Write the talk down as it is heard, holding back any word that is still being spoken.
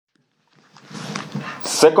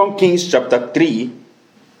2 Kings chapter 3,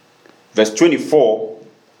 verse 24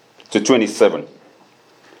 to 27.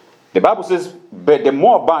 The Bible says, but the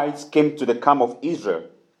Moabites came to the camp of Israel.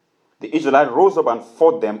 The Israelites rose up and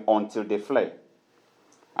fought them until they fled.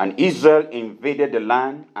 And Israel invaded the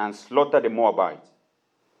land and slaughtered the Moabites.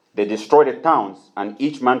 They destroyed the towns, and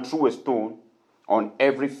each man threw a stone on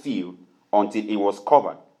every field until it was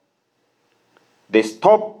covered. They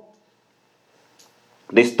stopped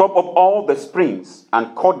up all the springs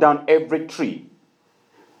and cut down every tree.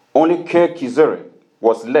 Only Kir-Kizeret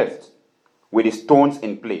was left with the stones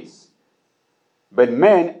in place. But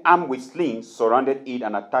men armed with slings surrounded it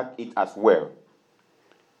and attacked it as well.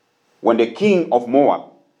 When the king of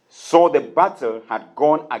Moab saw the battle had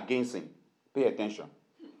gone against him, pay attention,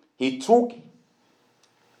 he took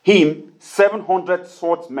him 700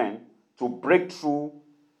 swordsmen to break through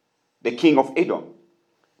the king of Edom,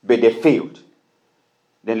 but they failed.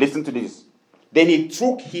 Then listen to this. Then he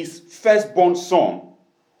took his firstborn son,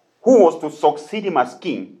 who was to succeed him as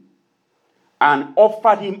king, and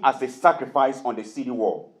offered him as a sacrifice on the city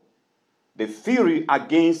wall. The fury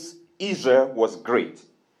against Israel was great.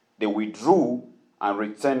 They withdrew and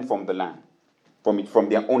returned from the land, from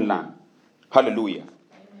their own land. Hallelujah.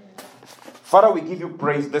 Father, we give you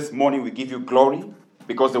praise this morning. We give you glory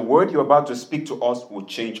because the word you're about to speak to us will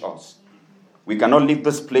change us. We cannot leave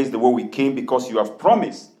this place the way we came because you have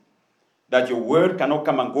promised that your word cannot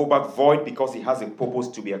come and go back void because it has a purpose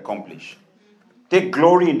to be accomplished. Take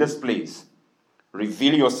glory in this place.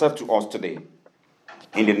 Reveal yourself to us today.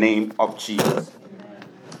 In the name of Jesus.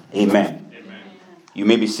 Amen. Amen. You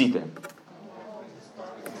may be seated.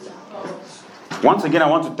 Once again, I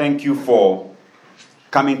want to thank you for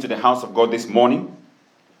coming to the house of God this morning.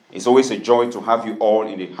 It's always a joy to have you all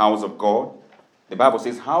in the house of God. The Bible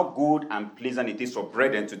says how good and pleasant it is for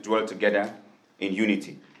brethren to dwell together in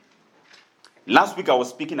unity. Last week I was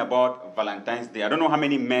speaking about Valentine's Day. I don't know how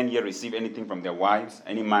many men here receive anything from their wives.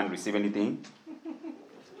 Any man receive anything?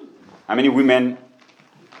 How many women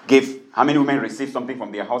receive something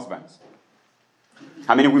from their husbands?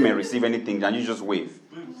 How many women receive anything and you just wave?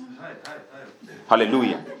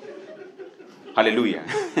 Hallelujah. Hallelujah.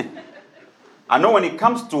 I know when it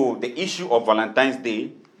comes to the issue of Valentine's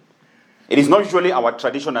Day, it is not usually our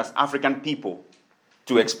tradition as African people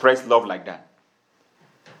to express love like that.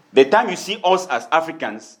 The time you see us as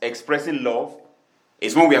Africans expressing love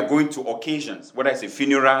is when we are going to occasions, whether it's a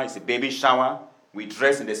funeral, it's a baby shower, we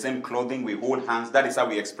dress in the same clothing, we hold hands. That is how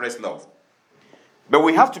we express love. But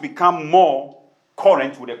we have to become more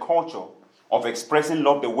current with the culture of expressing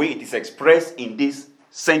love the way it is expressed in this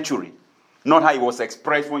century, not how it was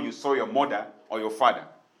expressed when you saw your mother or your father.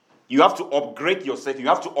 You have to upgrade yourself. You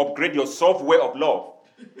have to upgrade your software of love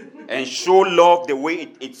and show love the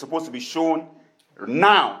way it's supposed to be shown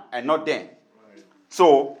now and not then. Right.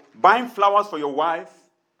 So, buying flowers for your wife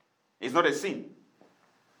is not a sin.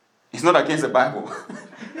 It's not against the Bible.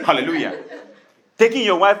 Hallelujah. Taking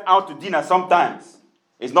your wife out to dinner sometimes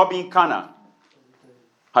is not being carnal.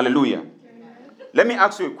 Hallelujah. Let me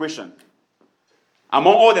ask you a question.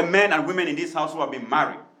 Among all the men and women in this house who have been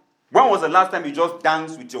married, when was the last time you just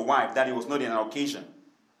danced with your wife that it was not in an occasion?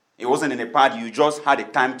 It wasn't in a party. You just had a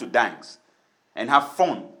time to dance and have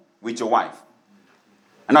fun with your wife.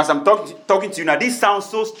 And as I'm talking to you now, this sounds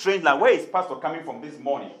so strange. Like, where is Pastor coming from this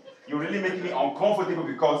morning? You're really making me uncomfortable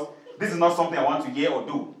because this is not something I want to hear or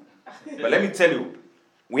do. But let me tell you,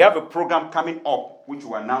 we have a program coming up, which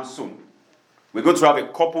we'll announce soon. We're going to have a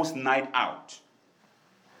couples night out.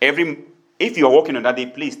 If you're working on that day,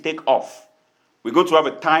 please take off. We're going to have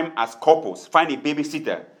a time as couples. Find a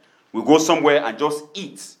babysitter. We go somewhere and just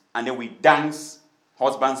eat. And then we dance,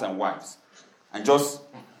 husbands and wives. And just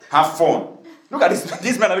have fun. Look at this.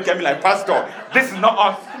 These men are looking at me like, Pastor, this is not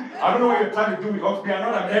us. I don't know what you're trying to do with us. We are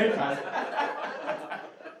not Americans.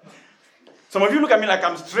 Some of you look at me like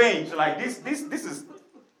I'm strange. Like this is...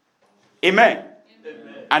 Amen.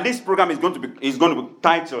 Amen. And this program is going to be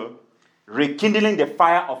titled, Rekindling the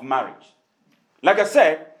Fire of Marriage. Like I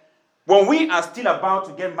said, when we are still about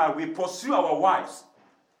to get married, we pursue our wives.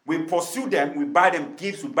 We pursue them. We buy them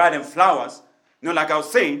gifts. We buy them flowers. Like I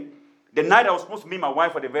was saying, the night I was supposed to meet my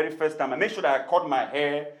wife for the very first time, I made sure that I cut my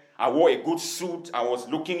hair. I wore a good suit. I was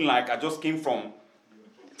looking like I just came from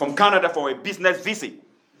Canada for a business visit.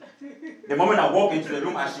 The moment I walked into the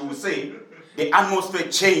room, as she would say, the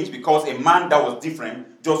atmosphere changed because a man that was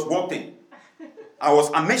different just walked in.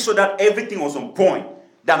 I made sure that everything was on point,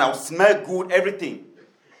 that I would smell good, everything.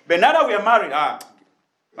 But now that we are married,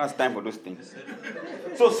 that's time for those things.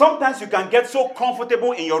 So sometimes you can get so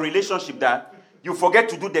comfortable in your relationship that you forget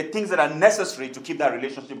to do the things that are necessary to keep that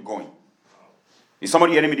relationship going. Is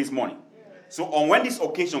somebody hearing me this morning? So on when this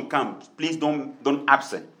occasion comes, please don't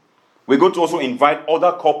absent. We're going to also invite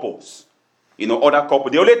other couples. Other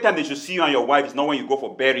couples. The only time they should see you and your wife is not when you go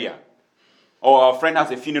for burial. Or our friend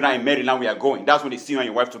has a funeral in Maryland, we are going. That's when they see you and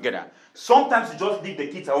your wife together. Sometimes you just leave the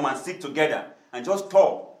kids at home and sit together and just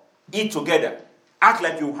talk, eat together, act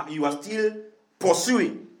like you are still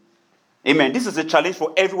pursuing. Amen. This is a challenge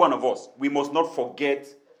for every one of us. We must not forget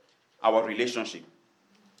our relationship.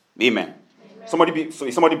 Amen. Is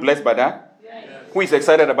somebody blessed by that? Yes. Who is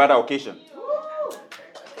excited about that occasion?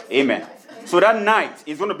 Amen. So that night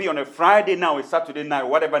is going to be on a Friday night or a Saturday night,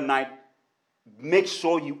 whatever night. Make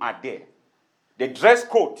sure you are there. The dress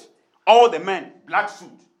code, all the men, black suit.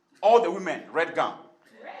 All the women, red gown.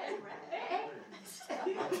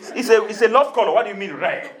 It's a love color. What do you mean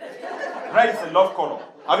red? Red is a love color.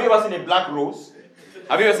 Have you ever seen a black rose?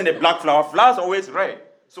 Have you ever seen a black flower? Flowers are always red.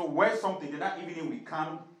 So wear something. That evening we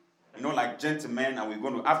come, like gentlemen, and we're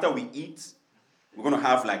going to, after we eat, we're going to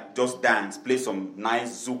have like just dance, play some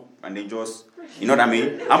nice zouk, and then just, you know what I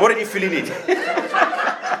mean? I'm already feeling it.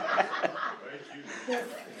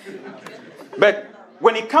 But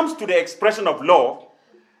when it comes to the expression of love,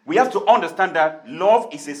 we have to understand that love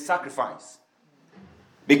is a sacrifice.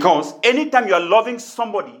 Because anytime you are loving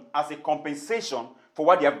somebody as a compensation for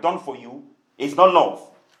what they have done for you, it's not love.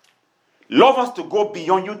 Love has to go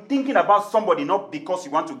beyond you thinking about somebody, not because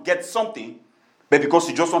you want to get something, but because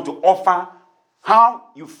you just want to offer how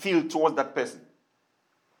you feel towards that person.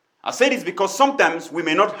 I say this because sometimes we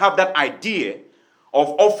may not have that idea of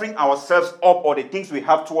offering ourselves up or the things we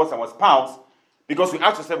have towards our spouse because we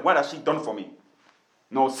ask ourselves, what has she done for me?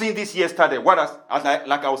 No, since this year started,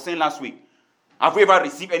 like I was saying last week, have we ever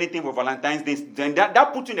received anything for Valentine's Day? Then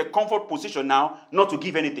that puts you in a comfort position now not to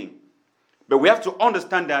give anything. But we have to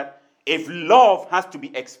understand that if love has to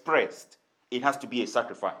be expressed, it has to be a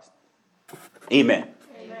sacrifice. Amen.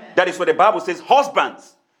 Amen. That is what the Bible says.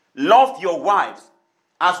 Husbands, love your wives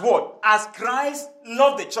as what? As Christ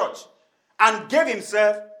loved the church and gave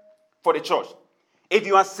himself for the church. If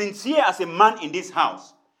you are sincere as a man in this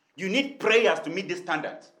house, you need prayers to meet this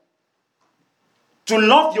standard. To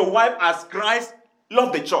love your wife as Christ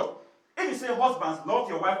loved the church. If you say husbands, love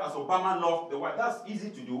your wife as Obama loved the wife, that's easy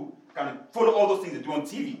to do. You can follow all those things they do on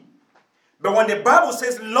TV. But when the Bible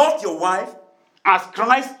says love your wife as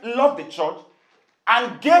Christ loved the church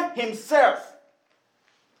and gave himself,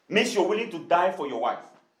 means you're willing to die for your wife.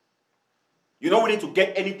 You're not willing to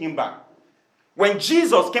get anything back. When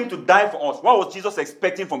Jesus came to die for us, what was Jesus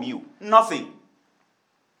expecting from you? Nothing.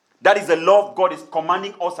 That is the love God is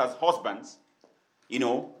commanding us as husbands,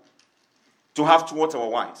 to have towards our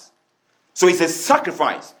wives. So it's a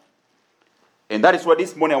sacrifice. And that is what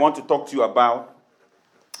this morning I want to talk to you about.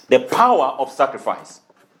 The power of sacrifice.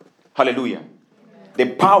 Hallelujah. Amen.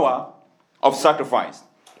 The power of sacrifice.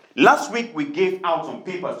 Last week we gave out some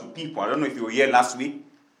papers to people. I don't know if you were here last week.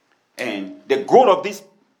 And the goal of these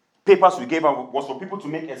papers we gave out was for people to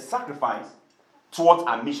make a sacrifice towards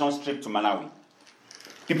a mission trip to Malawi.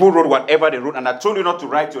 People wrote whatever they wrote, and I told you not to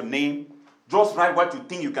write your name. Just write what you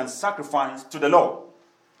think you can sacrifice to the Lord.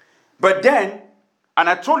 But then, and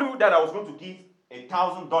I told you that I was going to give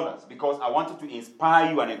 $1,000 because I wanted to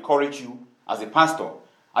inspire you and encourage you as a pastor.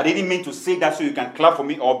 I didn't mean to say that so you can clap for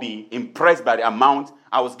me or be impressed by the amount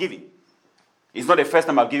I was giving. It's not the first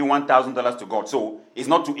time I've given $1,000 to God. So it's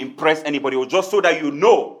not to impress anybody. It was just so that you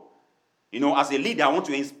know, as a leader, I want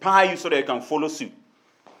to inspire you so that you can follow suit.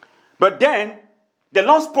 But then, the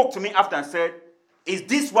Lord spoke to me after and said, is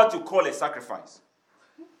this what you call a sacrifice?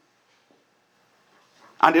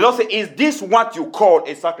 And the Lord said, is this what you call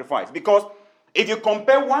a sacrifice? Because if you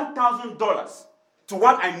compare $1,000 to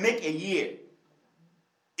what I make a year,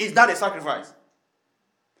 is that a sacrifice?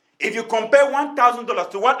 If you compare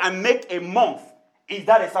 $1,000 to what I make a month, is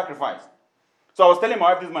that a sacrifice? So I was telling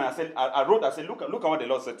my wife this morning, I said, look at what the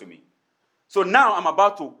Lord said to me. So now I'm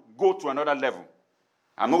about to go to another level.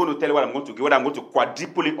 I'm not going to tell you what I'm going to give, whether I'm going to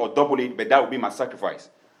quadruple it or double it, but that will be my sacrifice.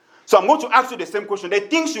 So I'm going to ask you the same question. The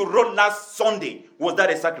things you wrote last Sunday, was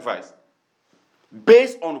that a sacrifice?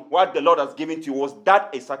 Based on what the Lord has given to you, was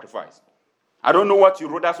that a sacrifice? I don't know what you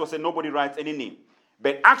wrote. That's what I said nobody writes any name.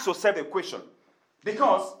 But ask yourself a question.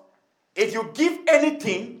 Because if you give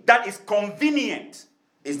anything that is convenient,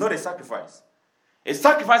 it's not a sacrifice. A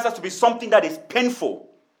sacrifice has to be something that is painful.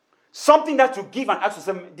 Something that you give and ask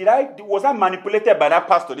yourself, was I manipulated by that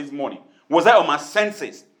pastor this morning? Was I on my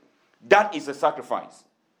senses? That is a sacrifice.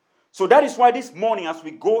 So that is why this morning, as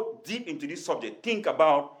we go deep into this subject, think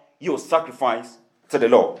about your sacrifice to the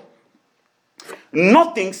Lord.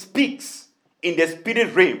 Nothing speaks in the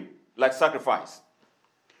spirit realm like sacrifice.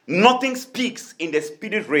 Nothing speaks in the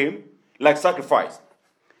spirit realm like sacrifice.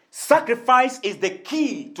 Sacrifice is the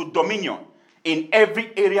key to dominion in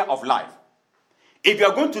every area of life. If you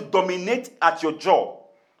are going to dominate at your job,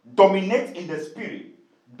 dominate in the spirit,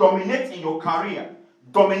 dominate in your career,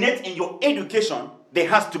 dominate in your education, there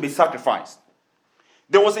has to be sacrifice.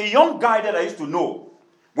 There was a young guy that I used to know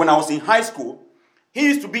when I was in high school. He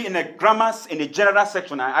used to be in the general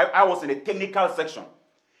section. I was in the technical section.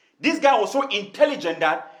 This guy was so intelligent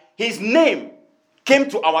that his name came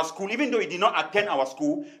to our school, even though he did not attend our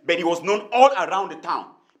school, but he was known all around the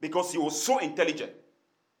town because he was so intelligent.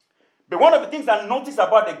 But one of the things I noticed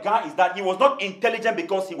about the guy is that he was not intelligent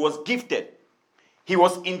because he was gifted. He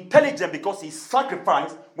was intelligent because he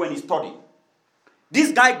sacrificed when he studied.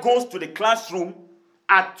 This guy goes to the classroom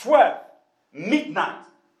at 12 midnight.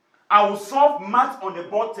 I will solve math on the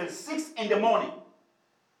board till 6 in the morning.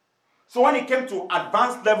 So when he came to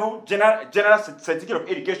advanced level general certificate of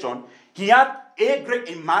education, he had A grade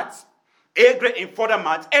in maths, A grade in further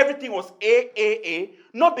maths. Everything was A.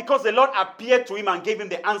 Not because the Lord appeared to him and gave him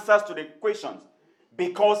the answers to the questions,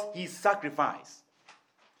 because he sacrificed.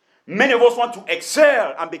 Many of us want to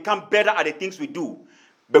excel and become better at the things we do,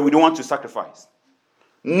 but we don't want to sacrifice.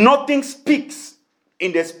 Nothing speaks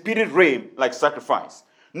in the spirit realm like sacrifice.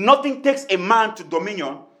 Nothing takes a man to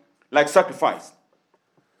dominion like sacrifice.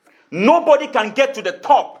 Nobody can get to the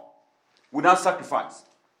top without sacrifice.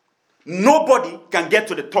 Nobody can get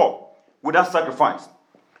to the top without sacrifice.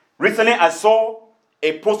 Recently, I saw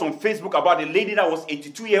a post on Facebook about a lady that was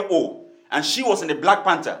 82-year-old, and she was in the Black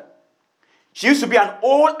Panther. She used to be an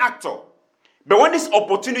old actor, but when this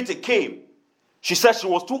opportunity came, she said she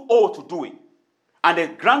was too old to do it. And the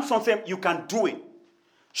grandson said, "You can do it."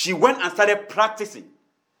 She went and started practicing.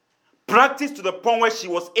 Practiced to the point where she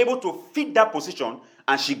was able to fit that position,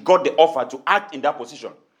 and she got the offer to act in that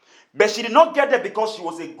position. But she did not get there because she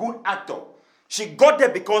was a good actor. She got there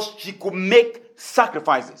because she could make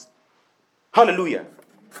sacrifices. Hallelujah.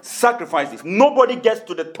 Sacrifices. Nobody gets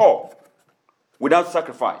to the top without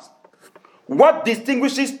sacrifice. What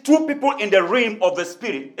distinguishes two people in the realm of the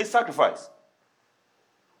spirit is sacrifice.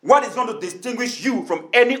 What is going to distinguish you from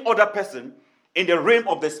any other person in the realm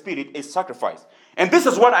of the spirit is sacrifice. And this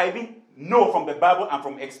is what I even know from the Bible and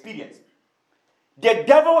from experience. The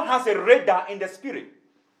devil has a radar in the spirit.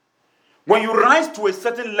 When you rise to a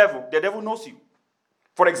certain level, the devil knows you.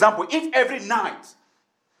 For example, if every night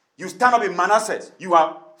you stand up in Manasseh, you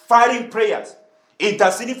are firing prayers,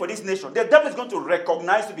 interceding for this nation, the devil is going to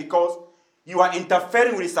recognize you because you are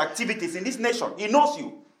interfering with his activities in this nation. He knows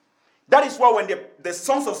you. That is why when the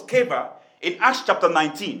sons of Sceva in Acts chapter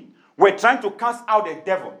 19 were trying to cast out the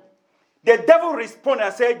devil responded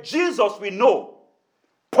and said, "Jesus we know,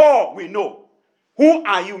 Paul we know. Who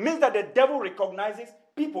are you?" Means that the devil recognizes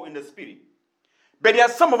people in the spirit. But there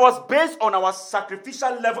are some of us, based on our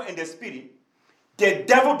sacrificial level in the spirit, the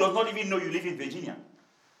devil does not even know you live in Virginia.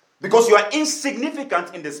 Because you are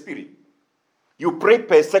insignificant in the spirit. You pray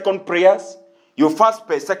per second prayers, you fast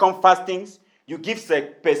per second fastings, you give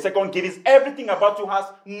per second givings. Everything about you has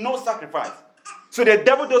no sacrifice. So the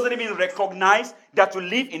devil doesn't even recognize that you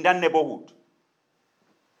live in that neighborhood.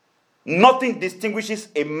 Nothing distinguishes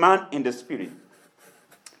a man in the spirit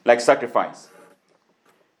like sacrifice.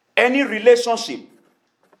 Any relationship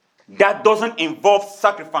that doesn't involve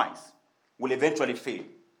sacrifice will eventually fail.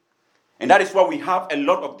 And that is why we have a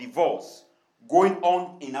lot of divorce going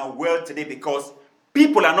on in our world today, because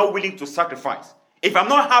people are not willing to sacrifice. If I'm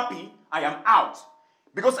not happy, I am out.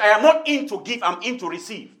 Because I am not in to give, I'm in to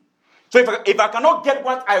receive. So if I cannot get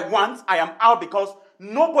what I want, I am out, because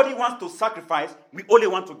nobody wants to sacrifice. We only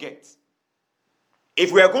want to get.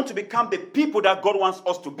 If we are going to become the people that God wants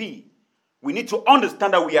us to be, we need to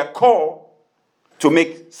understand that we are called to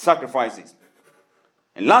make sacrifices.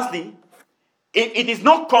 And lastly, if it is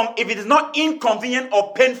not inconvenient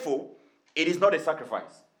or painful, it is not a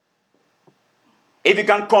sacrifice. If you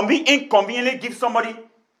can inconveniently give somebody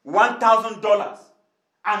 $1,000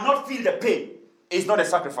 and not feel the pain, it's not a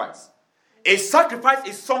sacrifice. A sacrifice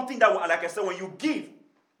is something that, like I said, when you give,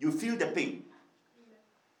 you feel the pain.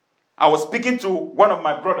 I was speaking to one of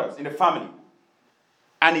my brothers in the family,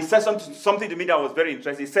 and he said something to me that was very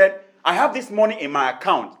interesting. He said, "I have this money in my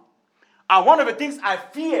account, and one of the things I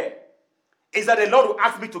fear is that the Lord will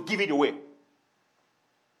ask me to give it away."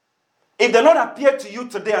 If the Lord appeared to you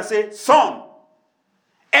today and said, "Son,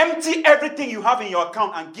 empty everything you have in your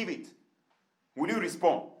account and give it," will you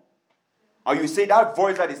respond? Or you say, "That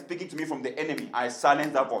voice that is speaking to me from the enemy, I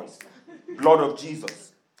silence that voice." Blood of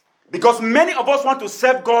Jesus. Because many of us want to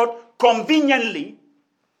serve God conveniently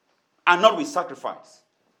and not with sacrifice.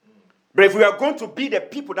 But if we are going to be the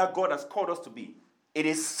people that God has called us to be, it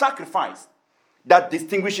is sacrifice that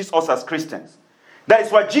distinguishes us as Christians. That is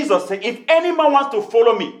why Jesus said, if any man wants to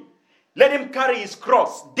follow me, let him carry his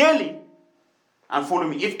cross daily and follow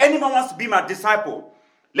me. If any man wants to be my disciple,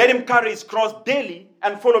 let him carry his cross daily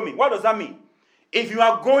and follow me. What does that mean? If you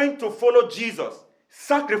are going to follow Jesus,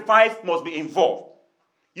 sacrifice must be involved.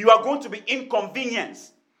 You are going to be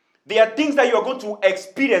inconvenienced. There are things that you are going to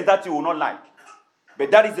experience that you will not like.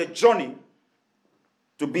 But that is a journey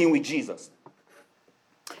to being with Jesus.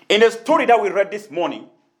 In a story that we read this morning,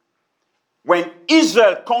 when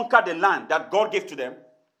Israel conquered the land that God gave to them,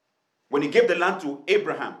 when he gave the land to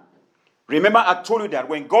Abraham, remember I told you that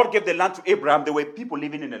when God gave the land to Abraham, there were people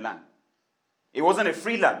living in the land. It wasn't a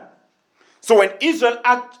free land. So when Israel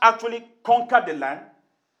actually conquered the land,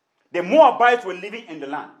 the Moabites were living in the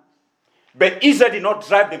land. But Israel did not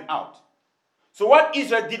drive them out. So what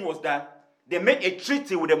Israel did was that they made a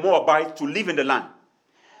treaty with the Moabites to live in the land.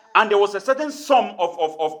 And there was a certain sum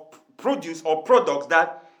of produce or products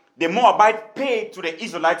that the Moabites paid to the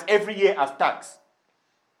Israelites every year as tax.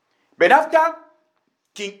 But after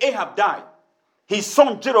King Ahab died, his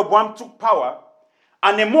son Jeroboam took power,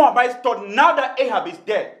 and the Moabites thought, now that Ahab is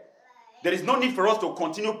dead, there is no need for us to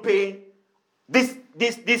continue paying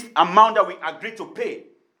this amount that we agreed to pay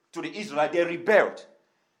to the Israelites. They rebelled.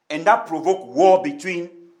 And that provoked war between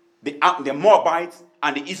the Moabites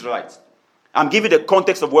and the Israelites. I'm giving the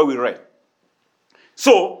context of what we read.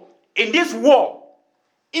 So, in this war,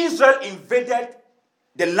 Israel invaded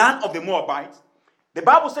the land of the Moabites. The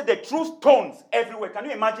Bible said they threw stones everywhere. Can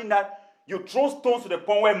you imagine that? You throw stones to the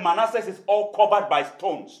point where Manasseh is all covered by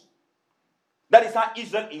stones. That is how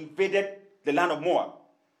Israel invaded the land of Moab.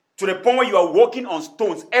 To the point where you are walking on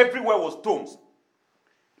stones. Everywhere was stones.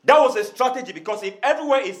 That was a strategy, because if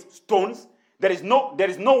everywhere is stones, there is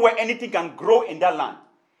nowhere anything can grow in that land.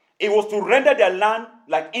 It was to render their land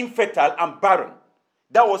like infertile and barren.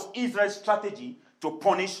 That was Israel's strategy to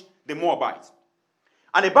punish the Moabites.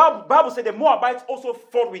 And the Bible said the Moabites also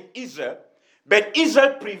fought with Israel, but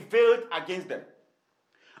Israel prevailed against them.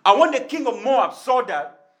 And when the king of Moab saw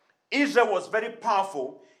that Israel was very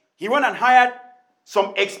powerful, he went and hired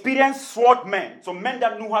some experienced swordmen, some men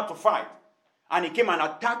that knew how to fight. And he came and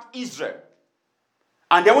attacked Israel.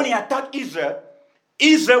 And then when he attacked Israel,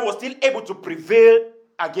 Israel was still able to prevail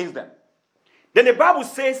against them. Then the Bible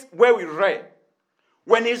says, where we read,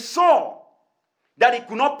 when he saw that he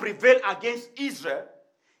could not prevail against Israel,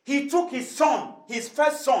 he took his son, his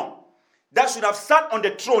first son, that should have sat on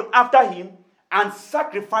the throne after him, and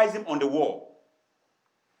sacrificed him on the wall.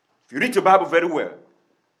 If you read your Bible very well,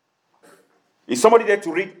 is somebody there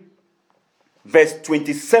to read verse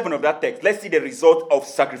 27 of that text? Let's see the result of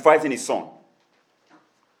sacrificing his son.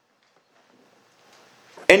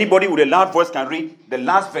 Anybody with a loud voice can read the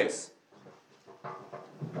last verse.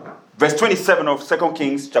 Verse 27 of 2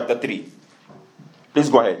 Kings chapter 3. Please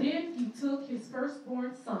go ahead. Then he took his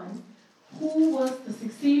firstborn son, who was to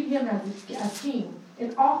succeed him as king,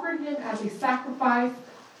 and offered him as a sacrifice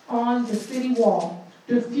on the city wall.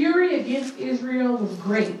 The fury against Israel was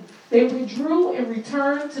great. They withdrew and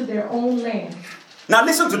returned to their own land. Now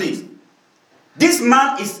listen to this. This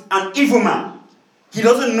man is an evil man. He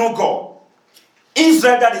doesn't know God.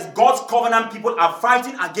 Israel, that is God's covenant people, are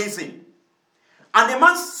fighting against him. And the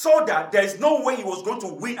man saw that there is no way he was going to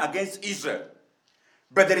win against Israel.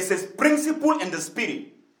 But there is a principle in the spirit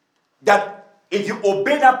that if you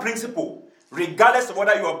obey that principle, regardless of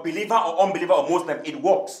whether you are a believer or unbeliever or Muslim, it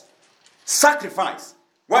works. Sacrifice.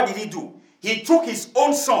 What did he do? He took his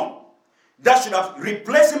own son that should have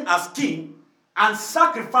replaced him as king and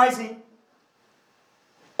sacrificed him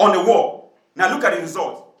on the wall. Now look at the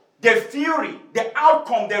result. The fury, the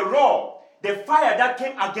outcome, the roar, the fire that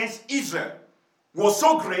came against Israel was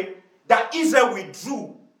so great that Israel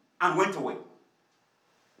withdrew and went away.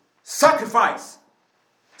 Sacrifice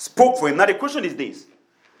spoke for him. Now the question is this.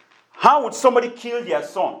 How would somebody kill their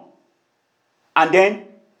son and then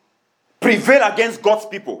prevail against God's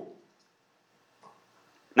people?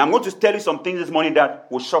 Now I'm going to tell you some things this morning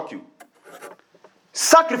that will shock you.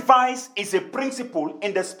 Sacrifice is a principle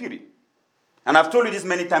in the spirit. And I've told you this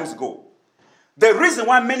many times ago. The reason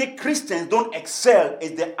why many Christians don't excel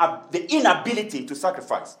is the inability to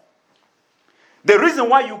sacrifice. The reason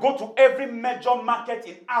why you go to every major market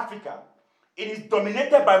in Africa, it is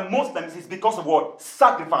dominated by Muslims, is because of what?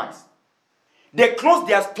 Sacrifice. They close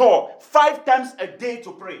their store 5 times a day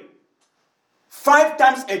to pray. 5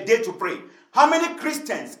 times a day to pray. How many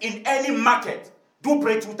Christians in any market do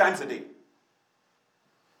pray 2 times a day?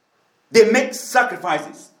 They make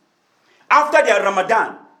sacrifices. After their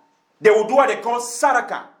Ramadan, they will do what they call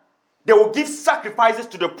Sadaqah. They will give sacrifices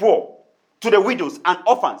to the poor, to the widows and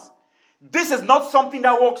orphans. This is not something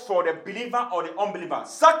that works for the believer or the unbeliever.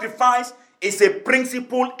 Sacrifice is a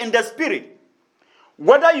principle in the spirit.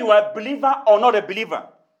 Whether you are a believer or not a believer,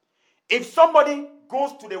 if somebody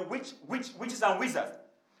goes to the witches and wizards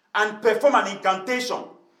and perform an incantation,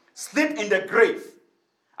 sleep in the grave,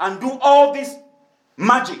 and do all this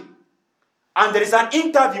magic, and there is an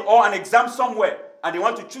interview or an exam somewhere, and they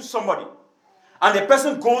want to choose somebody, and the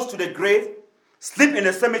person goes to the grave, sleep in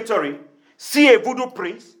the cemetery, see a voodoo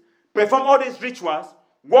priest, perform all these rituals,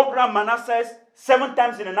 walk around Manasseh 7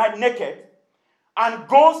 times in the night naked, and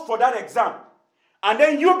goes for that exam. And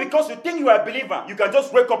then you, because you think you are a believer, you can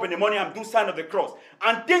just wake up in the morning and do sign of the cross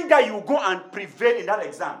and think that you go and prevail in that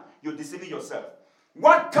exam. You're deceiving yourself.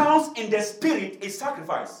 What counts in the spirit is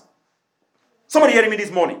sacrifice. Somebody hearing me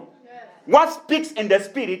this morning? Yes. What speaks in the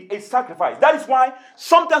spirit is sacrifice. That is why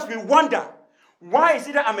sometimes we wonder, why is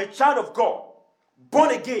it that I'm a child of God,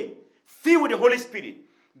 born again, filled with the Holy Spirit,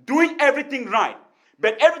 doing everything right,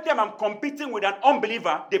 but every time I'm competing with an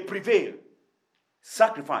unbeliever, they prevail?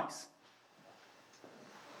 Sacrifice.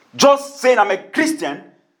 Just saying I'm a Christian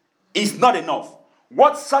is not enough.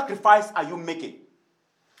 What sacrifice are you making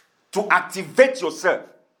to activate yourself,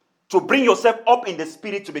 to bring yourself up in the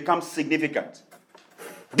spirit to become significant?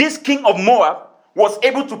 This king of Moab was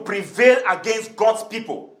able to prevail against God's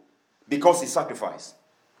people because he sacrificed.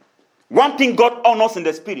 One thing God honors in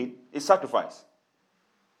the spirit is sacrifice.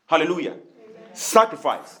 Hallelujah. Amen.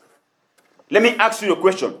 Sacrifice. Let me ask you a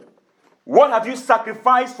question. What have you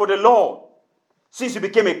sacrificed for the Lord since you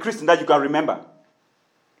became a Christian that you can remember?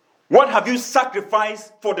 What have you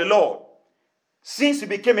sacrificed for the Lord since you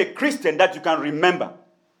became a Christian that you can remember?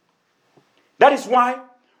 That is why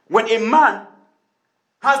when a man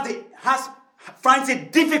finds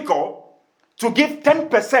it difficult to give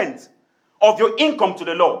 10% of your income to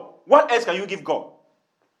the Lord, what else can you give God?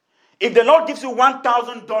 If the Lord gives you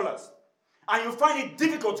 $1,000 and you find it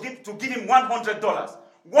difficult to give him $100,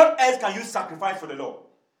 what else can you sacrifice for the Lord?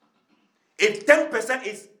 If 10%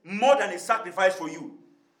 is more than a sacrifice for you,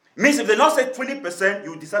 means if the Lord said 20%,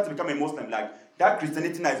 you decide to become a Muslim. Like, that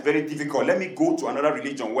Christianity now is very difficult. Let me go to another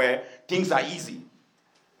religion where things are easy.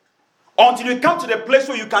 Until you come to the place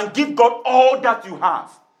where you can give God all that you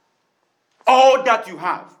have. All that you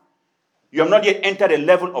have. You have not yet entered a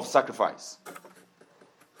level of sacrifice.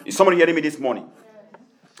 Is somebody hearing me this morning?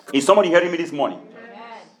 Is somebody hearing me this morning?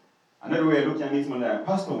 Another way of looking at me is like,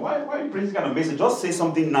 Pastor, why are you preaching kind of message? Just say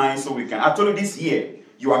something nice so we can. I told you this year,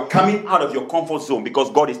 you are coming out of your comfort zone because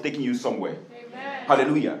God is taking you somewhere. Amen.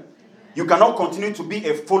 Hallelujah. Amen. You cannot continue to be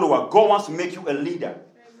a follower. God wants to make you a leader.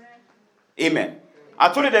 Amen. Amen.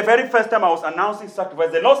 I told you the very first time I was announcing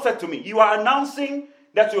sacrifice, the Lord said to me, you are announcing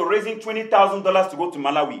that you're raising $20,000 to go to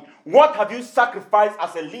Malawi. What have you sacrificed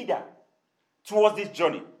as a leader towards this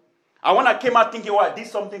journey? And when I came out thinking, well, I did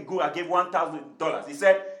something good, I gave $1,000. He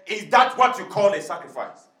said, is that what you call a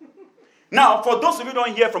sacrifice? Now, for those of you who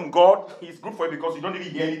don't hear from God, it's good for you because you don't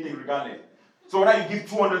even hear anything regardless. So whether you give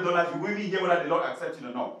 $200, you will even hear whether the Lord accepts it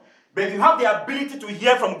or not. But if you have the ability to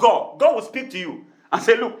hear from God, God will speak to you and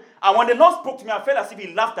say, look, and when the Lord spoke to me, I felt as if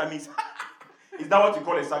he laughed at me. Is that what you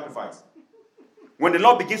call a sacrifice? When the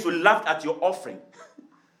Lord begins to laugh at your offering.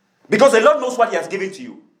 Because the Lord knows what he has given to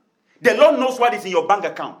you. The Lord knows what is in your bank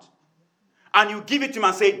account. And you give it to him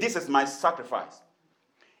and say, this is my sacrifice.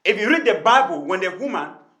 If you read the Bible, when the woman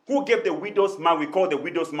who gave the widow's mite, we call the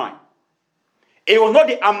widow's mite, it was not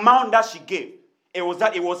the amount that she gave. It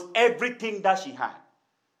was everything that she had.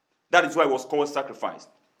 That is why it was called sacrifice.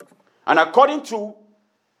 And according to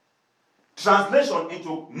translation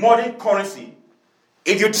into modern currency,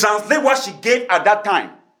 if you translate what she gave at that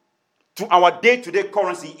time to our day-to-day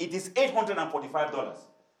currency, it is $845.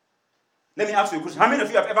 Let me ask you a question. How many of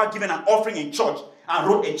you have ever given an offering in church and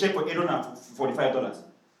wrote a check for $845?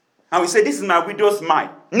 And we say, this is my widow's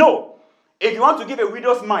mite. No. If you want to give a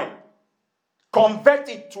widow's mite, convert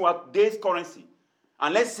it to a day's currency.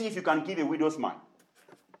 And let's see if you can give a widow's mite.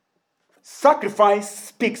 Sacrifice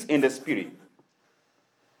speaks in the spirit.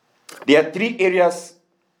 There are 3 areas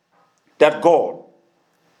that God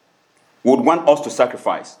would want us to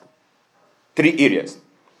sacrifice. 3 areas.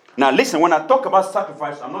 Now listen, when I talk about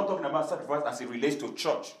sacrifice, I'm not talking about sacrifice as it relates to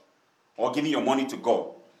church or giving your money to God.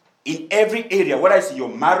 In every area, whether it's your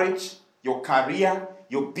marriage, your career,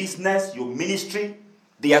 your business, your ministry,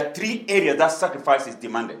 there are 3 areas that sacrifice is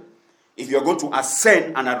demanded. If you're going to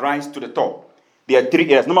ascend and arise to the top, there are 3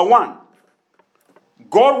 areas. Number 1,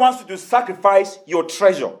 God wants you to sacrifice your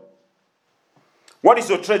treasure. What is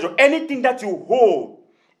your treasure? Anything that you hold,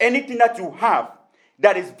 anything that you have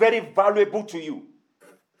that is very valuable to you.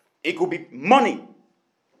 It could be money.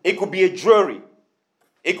 It could be a jewelry.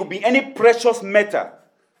 It could be any precious metal.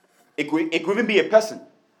 It could even be a person.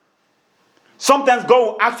 Sometimes God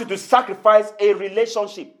will ask you to sacrifice a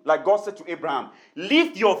relationship, like God said to Abraham.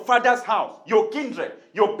 Leave your father's house, your kindred,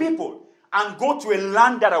 your people, and go to a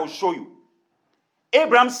land that I will show you.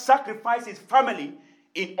 Abraham sacrificed his family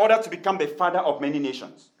in order to become the father of many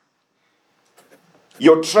nations.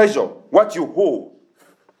 Your treasure, what you hold.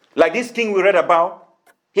 Like this king we read about,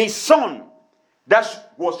 his son that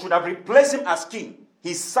should have replaced him as king,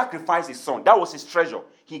 he sacrificed his son. That was his treasure.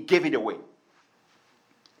 He gave it away.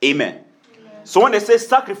 Amen. So when they say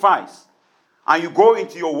sacrifice, and you go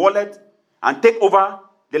into your wallet and take over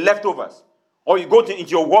the leftovers, or you go into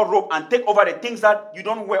your wardrobe and take over the things that you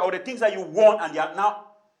don't wear, or the things that you want and they are now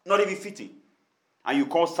not even fitting, and you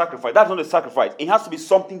call sacrifice, that's not a sacrifice. It has to be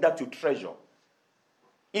something that you treasure.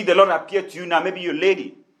 If the Lord appeared to you now, maybe you're a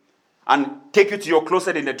lady, and take you to your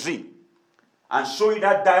closet in a dream, and show you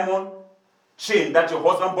that diamond chain that your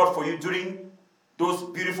husband bought for you during those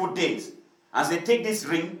beautiful days, and say, take this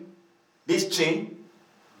ring, this chain,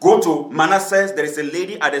 go to Manasseh, there is a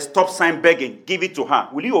lady at a stop sign begging, give it to her.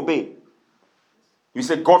 Will you obey? You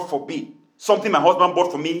say, God forbid. Something my husband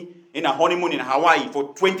bought for me in a honeymoon in Hawaii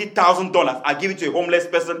for $20,000, I give it to a homeless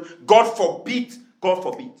person. God forbid. God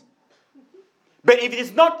forbid. But if it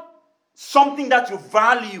is not something that you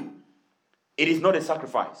value, it is not a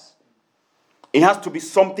sacrifice. It has to be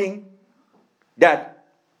something that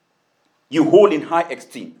you hold in high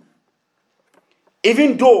esteem.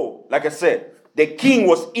 Even though, like I said, the king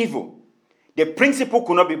was evil, the principle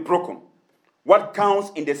could not be broken. What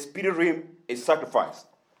counts in the spirit realm is sacrifice.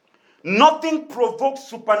 Nothing provokes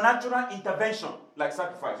supernatural intervention like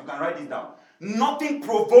sacrifice. You can write this down. Nothing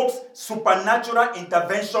provokes supernatural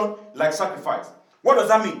intervention like sacrifice. What does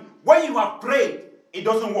that mean? When you have prayed, it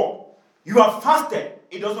doesn't work. You have fasted,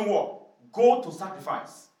 it doesn't work. Go to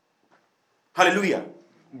sacrifice. Hallelujah.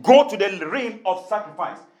 Go to the realm of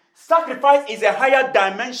sacrifice. Sacrifice is a higher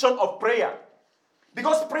dimension of prayer.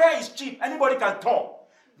 Because prayer is cheap. Anybody can talk.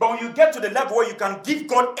 But when you get to the level where you can give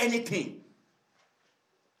God anything,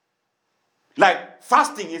 like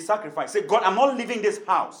fasting is sacrifice. Say, God, I'm not leaving this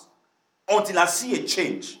house until I see a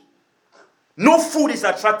change. No food is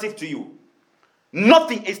attractive to you.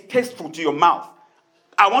 Nothing is tasteful to your mouth.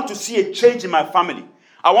 I want to see a change in my family.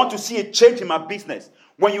 I want to see a change in my business.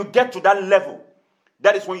 When you get to that level,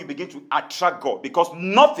 that is when you begin to attract God. Because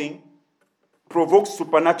nothing provokes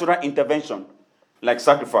supernatural intervention like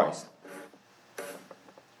sacrifice.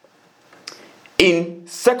 In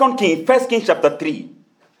 1 Kings chapter 3,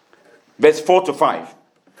 verse 4 to 5,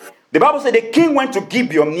 the Bible said the king went to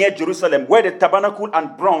Gibeon near Jerusalem, where the tabernacle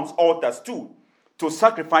and bronze altar stood, to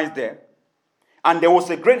sacrifice there. And there was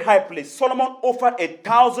a great high place. Solomon offered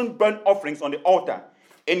 1,000 burnt offerings on the altar.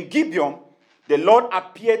 In Gibeon, the Lord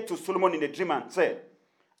appeared to Solomon in a dream and said,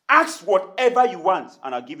 ask whatever you want,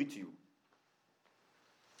 and I'll give it to you.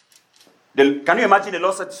 Can you imagine the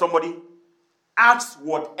Lord said to somebody, ask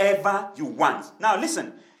whatever you want. Now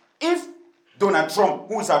listen, if Donald Trump,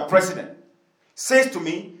 who is our president, says to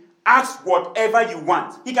me, ask whatever you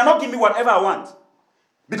want, he cannot give me whatever I want.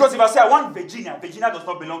 Because if I say I want Virginia, Virginia does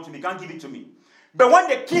not belong to me, he can't give it to me. But when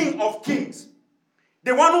the King of Kings,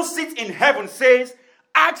 the one who sits in heaven, says,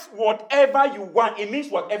 ask whatever you want, it means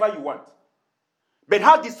whatever you want. But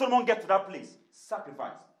how did Solomon get to that place?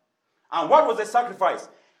 Sacrifice. And what was the sacrifice?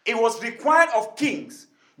 It was required of kings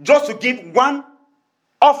just to give one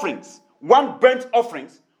burnt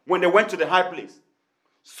offerings when they went to the high place.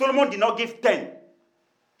 Solomon did not give 10.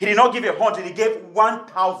 He did not give 100. He gave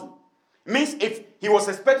 1,000. It means if he was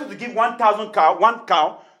expected to give 1,000 one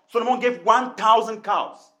cow, Solomon gave 1,000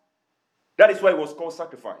 cows. That is why it was called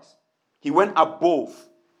sacrifice. He went above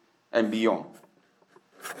and beyond.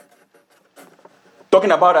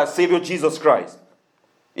 Talking about our Savior Jesus Christ.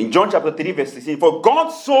 In John chapter 3 verse 16, for God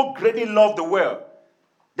so greatly loved the world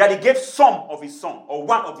that he gave some of his son, or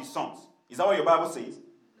one of his sons. Is that what your Bible says?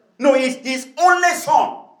 No, it's his only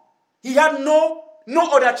son. He had no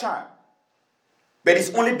other child, but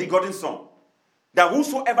his only begotten son, that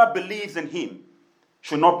whosoever believes in him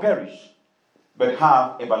should not perish, but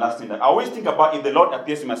have everlasting life. I always think about if the Lord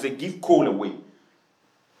appears to me and says, give coal away.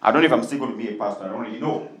 I don't know if I'm still going to be a pastor. I don't really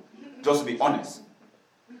know. Just to be honest.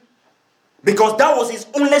 Because that was his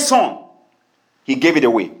only son. He gave it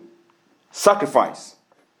away. Sacrifice.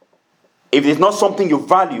 If it's not something you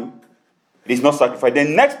value, it is not sacrifice. The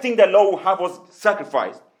next thing the Lord will have us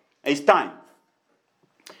sacrifice is time.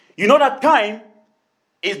 You know that time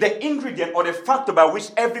is the ingredient or the factor by which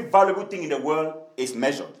every valuable thing in the world is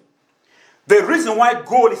measured. The reason why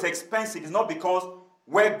gold is expensive is not because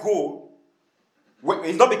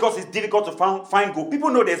it's not because it's difficult to find gold. People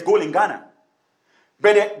know there's gold in Ghana.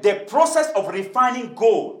 But the process of refining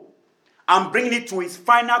gold and bringing it to its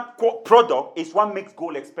final product is what makes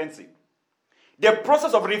gold expensive. The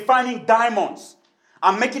process of refining diamonds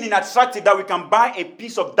and making it attractive that we can buy a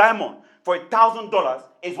piece of diamond for $1,000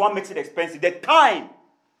 is what makes it expensive. The time,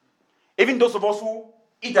 even those of us who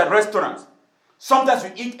eat at restaurants, sometimes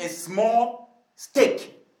we eat a small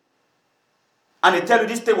steak and they tell you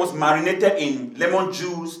this steak was marinated in lemon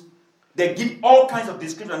juice. They give all kinds of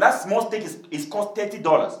description. That small steak is cost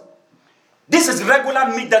 $30. This is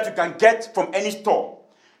regular meat that you can get from any store.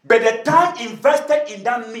 But the time invested in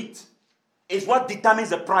that meat is what determines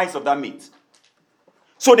the price of that meat.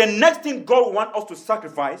 So the next thing God wants us to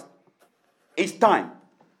sacrifice is time.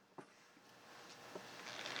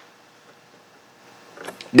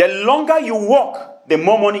 The longer you work, the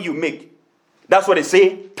more money you make. That's what they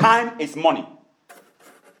say, time is money.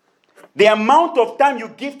 The amount of time you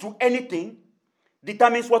give to anything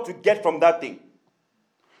determines what you get from that thing.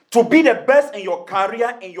 To be the best in your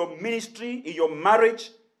career, in your ministry, in your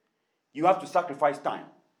marriage, you have to sacrifice time.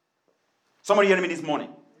 Somebody hearing me this morning?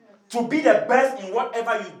 To be the best in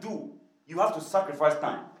whatever you do, you have to sacrifice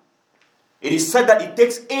time. It is said that it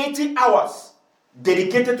takes 80 hours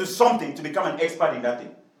dedicated to something to become an expert in that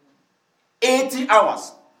thing. 80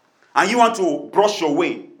 hours. And you want to brush your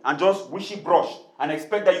way and just wishy-brush and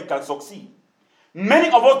expect that you can succeed. Many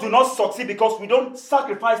of us do not succeed because we don't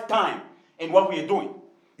sacrifice time in what we are doing.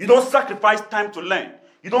 You don't sacrifice time to learn.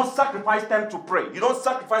 You don't sacrifice time to pray. You don't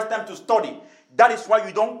sacrifice time to study. That is why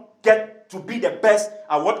you don't get to be the best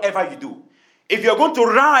at whatever you do. If you're going to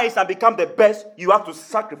rise and become the best, you have to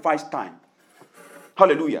sacrifice time.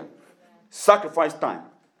 Hallelujah. Sacrifice time.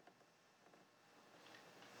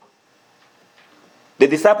 The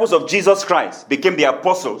disciples of Jesus Christ became the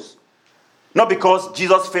apostles, not because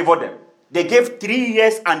Jesus favored them. They gave 3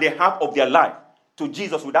 years and a half of their life to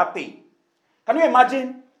Jesus without pay. Can you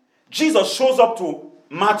imagine? Jesus shows up to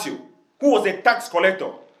Matthew, who was a tax collector.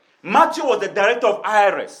 Matthew was the director of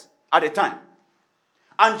IRS at the time.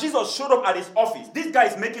 And Jesus showed up at his office. This guy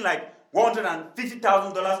is making like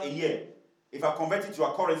 $150,000 a year, if I convert it to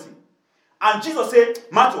our currency. And Jesus said,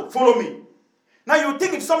 Matthew, follow me. Now you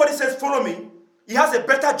think if somebody says, follow me, he has a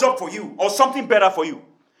better job for you or something better for you.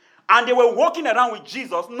 And they were walking around with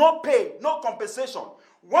Jesus, no pay, no compensation.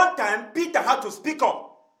 One time, Peter had to speak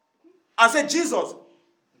up and say, Jesus,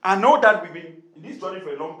 I know that we've been in this journey for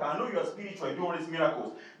a long time. I know you are spiritual, you do all these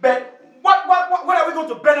miracles. But what are we going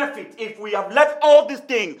to benefit if we have left all these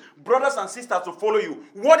things, brothers and sisters, to follow you?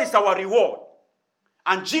 What is our reward?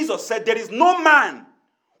 And Jesus said, there is no man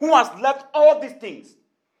who has left all these things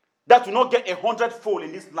that will not get 100-fold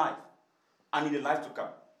in this life and in the life to come.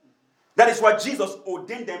 That is why Jesus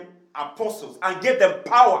ordained them apostles and gave them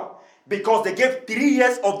power, because they gave 3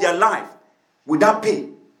 years of their life without pay.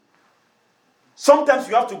 Sometimes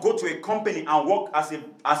you have to go to a company and work as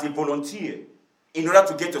a volunteer in order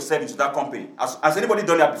to get yourself into that company. Has anybody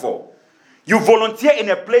done that before? You volunteer in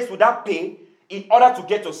a place without pay in order to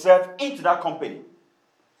get yourself into that company.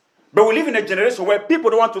 But we live in a generation where people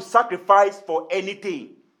don't want to sacrifice for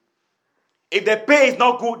anything. If the pay is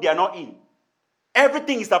not good, they are not in.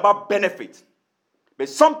 Everything is about benefit. But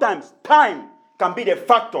sometimes time can be the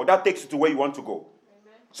factor that takes you to where you want to go.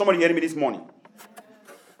 Amen. Somebody hearing me this morning?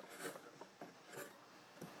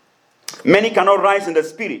 Many cannot rise in the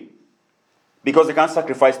spirit because they can't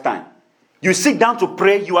sacrifice time. You sit down to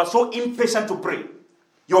pray, you are so impatient to pray.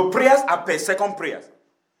 Your prayers are per second prayers.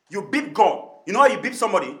 You beep God. You know how you beep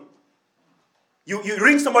somebody? You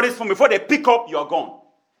ring somebody's phone, before they pick up, you are gone.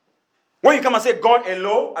 When you come and say, God,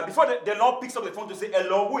 hello, and before the Lord picks up the phone to say,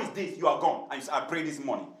 hello, who is this? You are gone. And you say, I pray this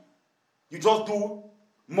morning. You just do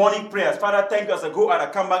morning prayers. Father, thank you as I go out,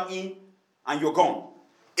 I come back in, and you're gone.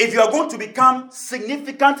 If you are going to become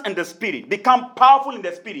significant in the spirit, become powerful in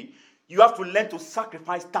the spirit, you have to learn to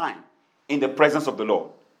sacrifice time in the presence of the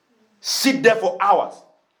Lord. Sit there for hours.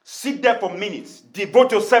 Sit there for minutes.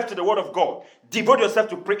 Devote yourself to the word of God. Devote yourself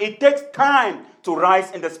to pray. It takes time to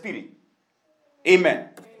rise in the spirit. Amen.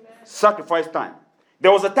 Sacrifice time.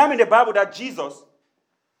 There was a time in the Bible that Jesus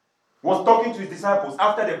was talking to his disciples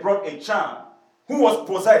after they brought a child who was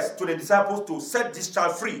possessed to the disciples to set this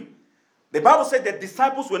child free. The Bible said the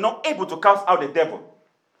disciples were not able to cast out the devil.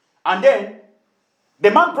 And then the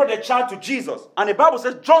man brought the child to Jesus. And the Bible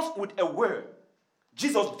says just with a word,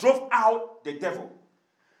 Jesus drove out the devil.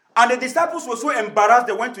 And the disciples were so embarrassed,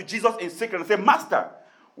 they went to Jesus in secret and said, Master,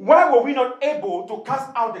 why were we not able to cast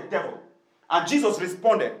out the devil? And Jesus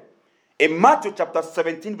responded. In Matthew chapter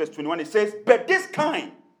 17, verse 21, it says, but this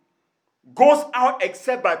kind goes out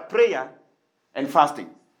except by prayer and fasting.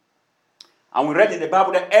 And we read in the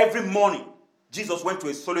Bible that every morning, Jesus went to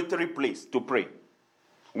a solitary place to pray.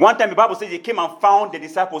 One time the Bible says he came and found the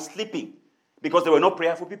disciples sleeping. because they were not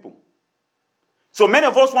prayerful people. So many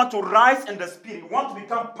of us want to rise in the spirit. We want to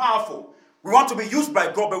become powerful. We want to be used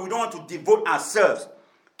by God, but we don't want to devote ourselves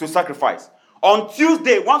to sacrifice. On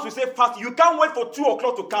Tuesday, once we say fast, you can't wait for 2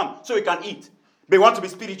 o'clock to come so you can eat. But you want to be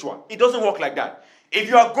spiritual. It doesn't work like that. If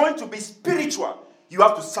you are going to be spiritual, you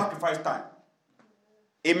have to sacrifice time.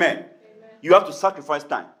 Amen. You have to sacrifice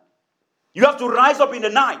time. You have to rise up in the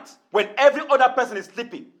night when every other person is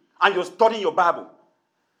sleeping and you're studying your Bible.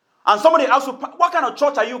 And somebody asks you, what kind of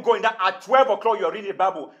church are you going that at 12 o'clock you're reading the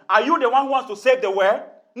Bible? Are you the one who wants to save the world?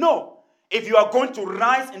 No. If you are going to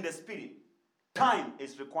rise in the spirit, time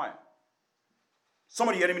is required.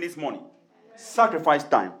 Somebody hearing me this morning? Sacrifice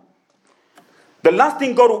time. The last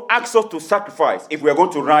thing God will ask us to sacrifice if we are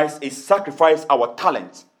going to rise is sacrifice our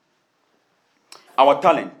talent. Our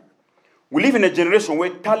talent. We live in a generation where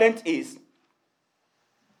talent is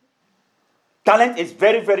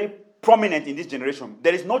very, very prominent in this generation.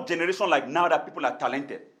 There is no generation like now that people are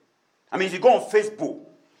talented. I mean, if you go on Facebook,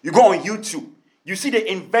 you go on YouTube, you see the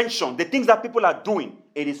invention, the things that people are doing.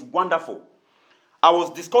 It is wonderful. I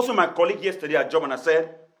was discussing with my colleague yesterday at job and I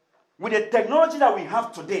said, with the technology that we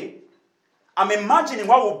have today, I'm imagining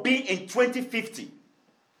what will be in 2050.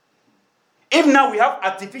 If now we have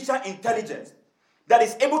artificial intelligence that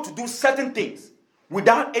is able to do certain things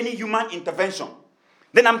without any human intervention,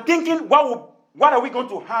 then I'm thinking, what are we going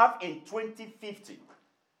to have in 2050?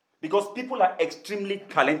 Because people are extremely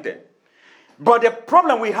talented. But the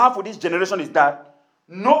problem we have with this generation is that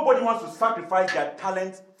nobody wants to sacrifice their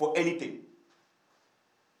talent for anything.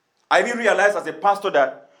 I even realized as a pastor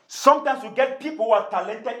that sometimes we get people who are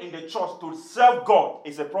talented in the church to serve God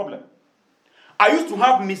is a problem. I used to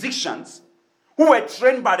have musicians who were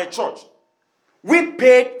trained by the church. We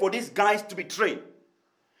paid for these guys to be trained.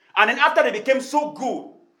 And then after they became so good,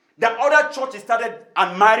 the other churches started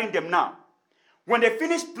admiring them now. When they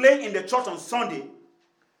finish playing in the church on Sunday,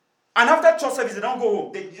 and after church service, they don't go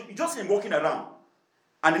home. You just see them walking around.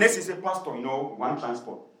 And the next thing say, Pastor, one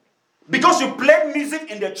transport. Because you played music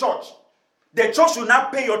in the church should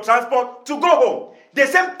not pay your transport to go home. The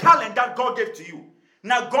same talent that God gave to you.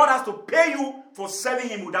 Now God has to pay you for serving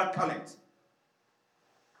him with that talent.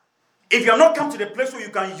 If you have not come to the place where you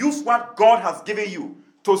can use what God has given you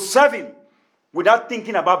to serve him without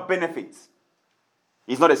thinking about benefits,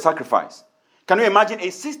 it's not a sacrifice. Can you imagine a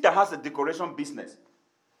sister has a decoration business?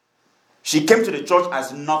 She came to the church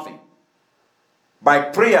as nothing. By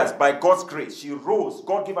prayers, by God's grace, she rose.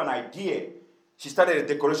 God gave an idea. She started a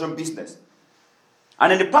decoration business.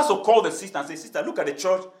 And then the pastor called the sister and said, Sister, look at the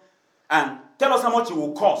church and tell us how much it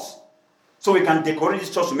will cost so we can decorate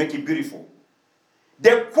this church to make it beautiful.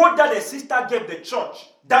 The quote that the sister gave the church,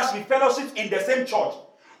 that she fellowships in the same church,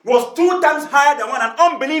 was 2 times higher than what an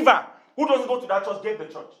unbeliever who doesn't go to that church gave the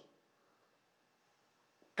church.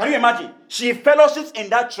 Can you imagine? She fellowships in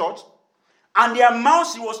that church, and the amount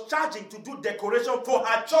she was charging to do decoration for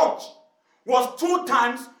her church was 2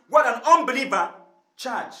 times what an unbeliever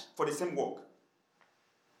charged for the same work.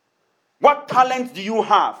 What talent do you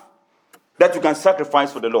have that you can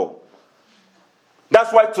sacrifice for the Lord?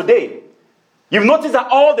 That's why today, you've noticed that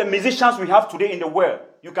all the musicians we have today in the world,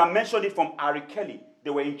 you can mention it from Ari Kelly.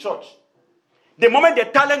 They were in church. The moment the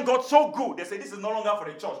talent got so good, they say this is no longer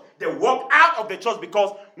for the church. They walk out of the church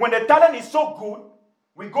because when the talent is so good,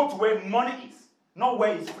 we go to where money is, not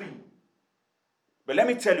where it's free. But let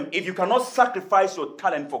me tell you, if you cannot sacrifice your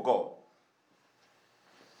talent for God,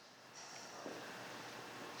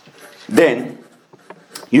 then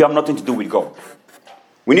you have nothing to do with God.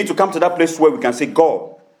 We need to come to that place where we can say,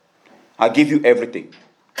 God, I give you everything.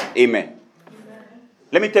 Amen.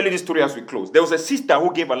 Let me tell you this story as we close. There was a sister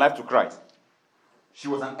who gave her life to Christ. She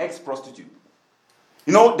was an ex-prostitute.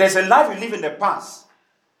 There's a life you live in the past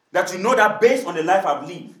that you know that based on the life I've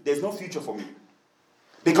lived, there's no future for me.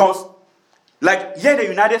 Because, like here in the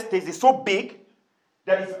United States, it's so big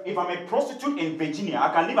that if I'm a prostitute in Virginia,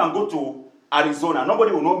 I can leave and go to Arizona.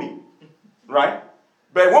 Nobody will know me. Right?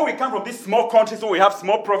 But when we come from these small countries where we have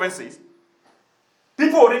small provinces,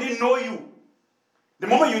 people already know you. The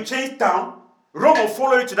moment you change town, Rome will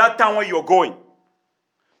follow you to that town where you're going.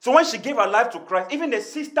 So when she gave her life to Christ, even the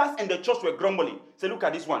sisters in the church were grumbling. Say, look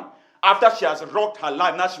at this one. After she has rocked her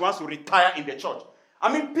life, now she wants to retire in the church.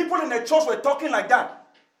 I mean, people in the church were talking like that.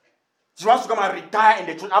 She wants to come and retire in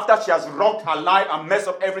the church after she has rocked her life and messed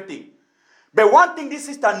up everything. But one thing this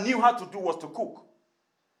sister knew how to do was to cook.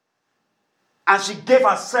 And she gave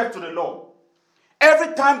herself to the Lord.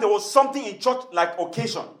 Every time there was something in church like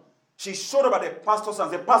occasion, she showed up at the pastor's and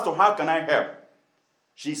said, Pastor, how can I help?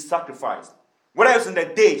 She sacrificed. Whether it's in the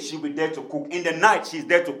day, she'll be there to cook. In the night, she's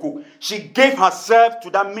there to cook. She gave herself to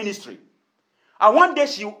that ministry. And one day,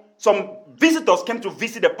 some visitors came to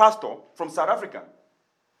visit the pastor from South Africa.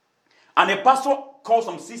 And the pastor called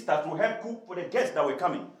some sisters to help cook for the guests that were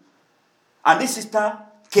coming. And this sister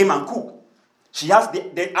came and cooked. She has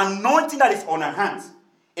the anointing that is on her hands.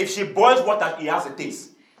 If she boils water, it has a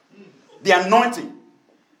taste. The anointing.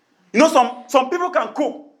 You know, some people can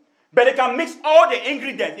cook, but they can mix all the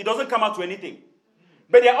ingredients. It doesn't come out to anything.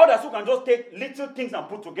 But there are others who can just take little things and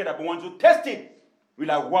put together. But once you taste it, we're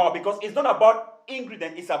like, wow, because it's not about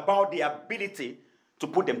ingredients, it's about the ability to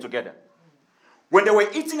put them together. When they were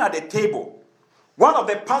eating at the table, one of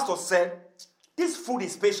the pastors said, this food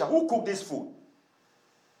is special. Who cooked this food?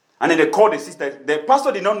 And then they called the sister. The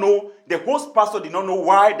pastor did not know, the host pastor did not know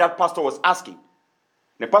why that pastor was asking.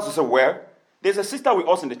 The pastor said, well, there's a sister with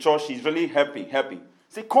us in the church. She's really helping.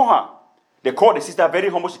 Say, call her. They called the sister, very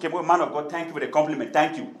humble. She came, oh, man of God, thank you for the compliment.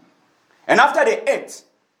 Thank you. And after they ate,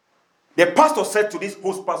 the pastor said to this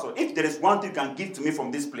host pastor, if there is one thing you can give to me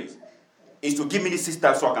from this place, is to give me this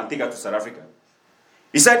sister so I can take her to South Africa.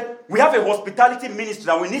 He said, we have a hospitality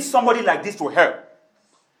ministry and we need somebody like this to help.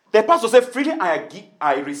 The pastor said, freely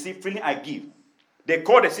I receive, freely I give. They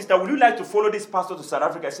called the sister, would you like to follow this pastor to South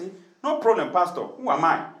Africa? I said, no problem, pastor. Who am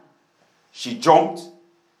I? She jumped,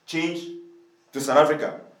 changed to South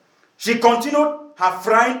Africa. She continued her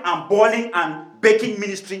frying and boiling and baking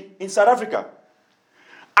ministry in South Africa.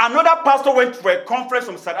 Another pastor went for a conference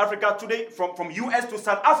from South Africa today, from US to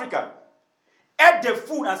South Africa. Ate the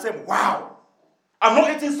food and said, wow, I'm not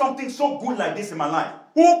eating something so good like this in my life.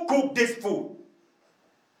 Who cooked this food?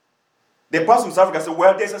 The pastor from South Africa said,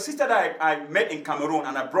 well, there's a sister that I met in Cameroon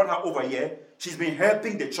and I brought her over here. She's been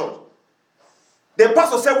helping the church. The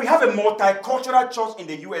pastor said, we have a multicultural church in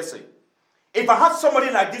the USA. If I had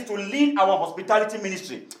somebody like this to lead our hospitality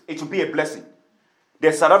ministry, it would be a blessing.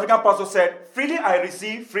 The South African pastor said, freely I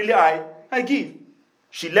receive, freely I give.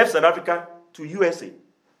 She left South Africa to USA.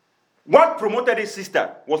 What promoted this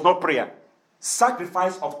sister was not prayer.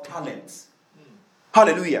 Sacrifice of talents.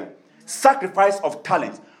 Hallelujah. Sacrifice of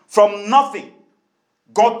talents. From nothing,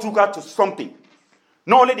 God took her to something.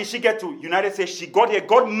 Not only did she get to United States, she got here,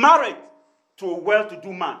 got married to a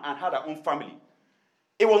well-to-do man and had her own family.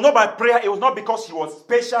 It was not by prayer. It was not because she was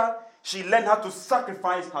special. She learned how to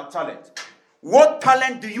sacrifice her talent. What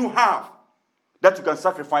talent do you have that you can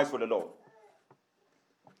sacrifice for the Lord?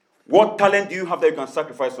 What talent do you have that you can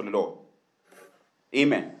sacrifice for the Lord?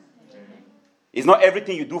 Amen. It's not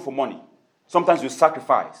everything you do for money. Sometimes you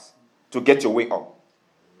sacrifice to get your way up.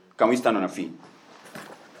 Can we stand on our feet?